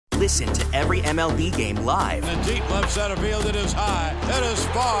Listen to every MLB game live. In the deep left center field, it is high, it is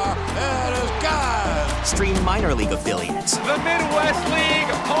far, it is gone. Stream minor league affiliates. The Midwest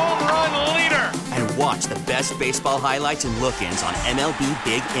League home run leader. And watch the best baseball highlights and look-ins on MLB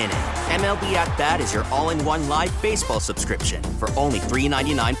Big Inning. MLB At Bat is your all-in-one live baseball subscription for only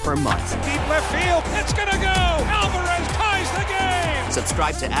 $3.99 per month. Deep left field, it's gonna go. Alvarez ties the game.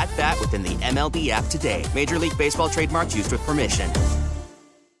 Subscribe to At Bat within the MLB app today. Major League Baseball trademarks used with permission.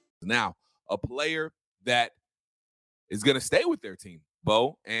 Now, a player that is going to stay with their team,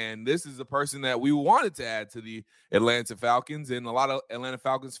 Bo, and this is a person that we wanted to add to the Atlanta Falcons, and a lot of Atlanta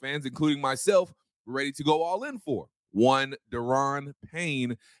Falcons fans, including myself, were ready to go all in for. One, Daron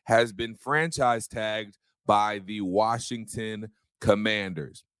Payne has been franchise tagged by the Washington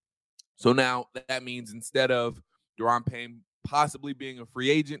Commanders. So now that means instead of Daron Payne possibly being a free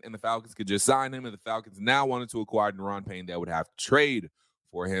agent and the Falcons could just sign him, and the Falcons now wanted to acquire Daron Payne, that would have to trade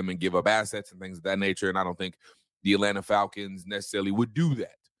for him and give up assets and things of that nature. And I don't think the Atlanta Falcons necessarily would do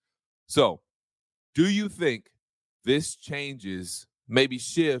that. So do you think this changes, maybe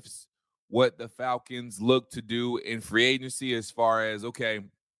shifts what the Falcons look to do in free agency as far as, okay,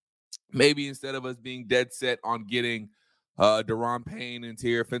 maybe instead of us being dead set on getting Daron Payne,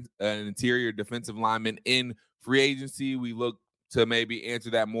 interior defensive lineman in free agency, we look to maybe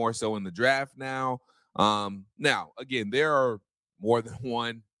answer that more so in the draft now. Now, again, there are more than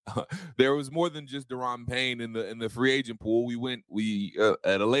one. There was more than just Daron Payne in the free agent pool. We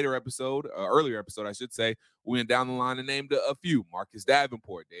at a earlier episode, I should say, we went down the line and named a few: Marcus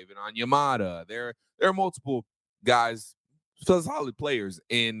Davenport, David Onyemata. There are multiple guys, solid players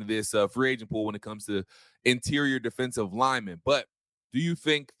in this free agent pool when it comes to interior defensive linemen. But do you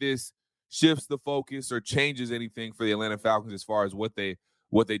think this shifts the focus or changes anything for the Atlanta Falcons as far as what they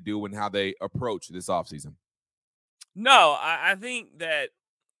do and how they approach this offseason? No, I think that,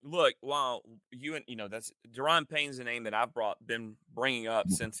 look, while that's Daron Payne's a name that I've been bringing up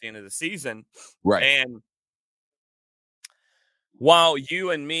since the end of the season. Right. And while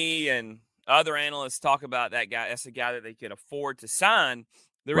you and me and other analysts talk about that guy, that's a guy that they could afford to sign,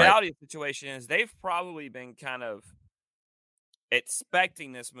 the reality of the situation is they've probably been kind of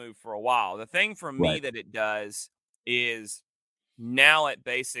expecting this move for a while. The thing for me that it does is now it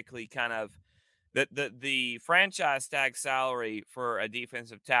basically kind of the franchise tag salary for a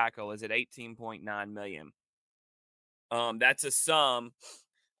defensive tackle is at $18.9 million. That's a sum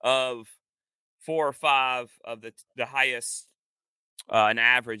of 4 or 5 of the highest, an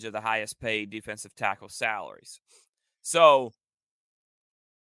average of the highest paid defensive tackle salaries. So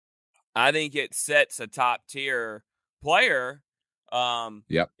I think it sets a top tier player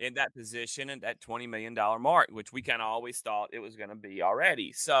in that position at that $20 million mark, which we kind of always thought it was going to be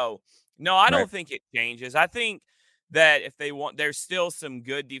already. So, no, I don't think it changes. I think that if they want, there's still some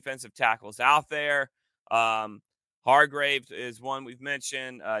good defensive tackles out there. Hargrave is one we've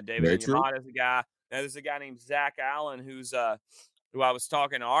mentioned. David Onyemata is a guy. Now, there's a guy named Zach Allen who I was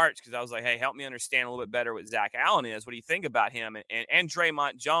talking to Arch because I was like, hey, help me understand a little bit better what Zach Allen is. What do you think about him? And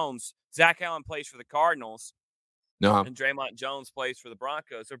Draymond Jones. Zach Allen plays for the Cardinals. And Draymond Jones plays for the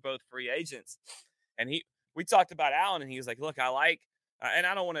Broncos. They're both free agents. And we talked about Allen, and he was like, look, I like, and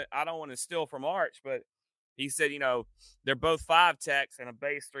I don't want to steal from Arch, but he said, they're both 5 techs and a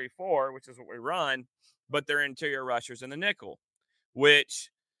base 3-4, which is what we run, but they're interior rushers in the nickel,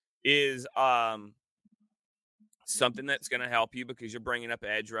 which is something that's going to help you because you're bringing up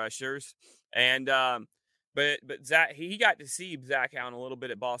edge rushers. And but Zach, he got to see Zach Allen a little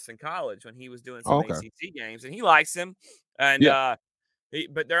bit at Boston College when he was doing some ACC games, and he likes him. And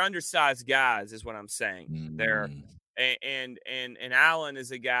but they're undersized guys, is what I'm saying. They're and Allen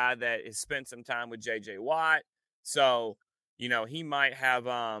is a guy that has spent some time with J.J. Watt, so he might have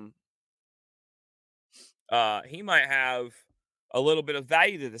a little bit of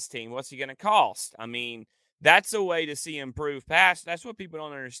value to this team. What's he going to cost? I mean, that's a way to see improved pass. That's what people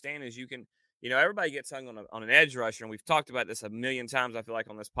don't understand is you can. Everybody gets hung on an edge rusher, and we've talked about this a million times, I feel like,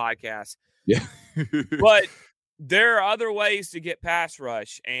 on this podcast. Yeah. But there are other ways to get pass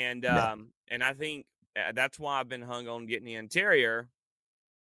rush, and I think that's why I've been hung on getting the interior.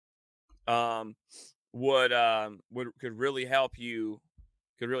 Could really help you.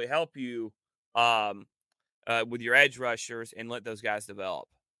 Could really help you with your edge rushers and let those guys develop.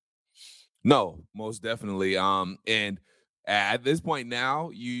 No, most definitely. And at this point now,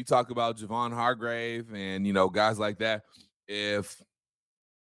 you talk about Javon Hargrave and guys like that. If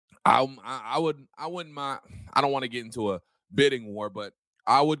I wouldn't mind. I don't want to get into a bidding war, but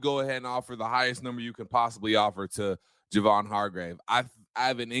I would go ahead and offer the highest number you can possibly offer to Javon Hargrave. I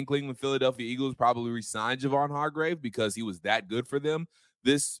have an inkling the Philadelphia Eagles probably re-signed Javon Hargrave because he was that good for them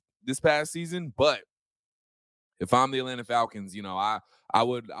this this past season. But if I'm the Atlanta Falcons, I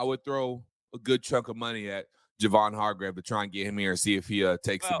would throw a good chunk of money at Javon Hargrave to try and get him here and see if he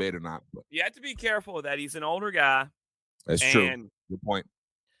takes the bait or not. But you have to be careful with that. He's an older guy. That's true. Good point.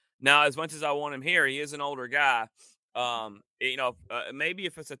 Now, as much as I want him here, he is an older guy. Maybe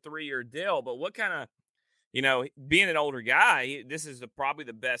if it's a 3-year deal, but what kind of, being an older guy, this is probably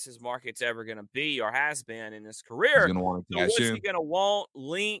the best his market's ever going to be or has been in his career. So what's he going to want?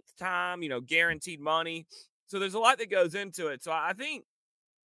 Length, time, guaranteed money. So there's a lot that goes into it. So I think,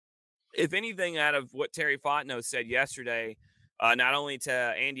 if anything, out of what Terry Fontenot said yesterday, not only to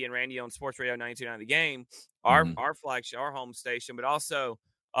Andy and Randy on Sports Radio 92.9 The Game, our flagship, our home station, but also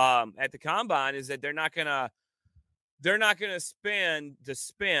at the Combine, is that they're not gonna spend to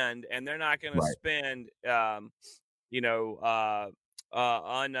spend, and they're not gonna spend they're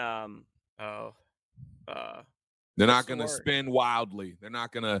not gonna spend wildly. They're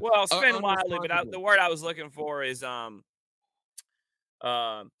not gonna spend wildly, but the word I was looking for is not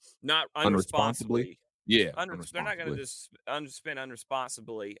unresponsibly. Yeah, they're not going to just spend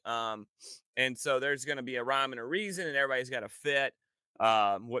unresponsibly. And so there's going to be a rhyme and a reason, and everybody's got to fit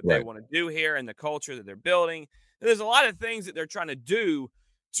what they want to do here and the culture that they're building. And there's a lot of things that they're trying to do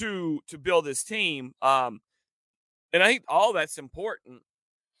to build this team. And I think all that's important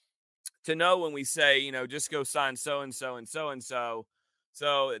to know when we say, just go sign so and so and so and so.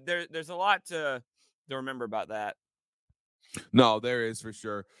 So there's a lot to remember about that. No, there is for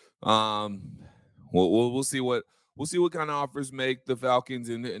sure. We'll see what kind of offers make the Falcons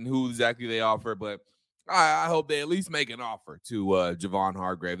and who exactly they offer, but I hope they at least make an offer to Javon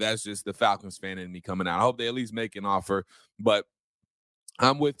Hargrave. That's just the Falcons fan in me coming out. I hope they at least make an offer, but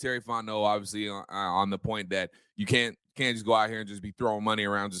I'm with Terry Fontenot, obviously, on the point that you can't just go out here and just be throwing money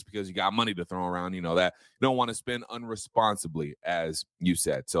around just because you got money to throw around. That you don't want to spend unresponsibly, as you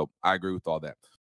said. So I agree with all that.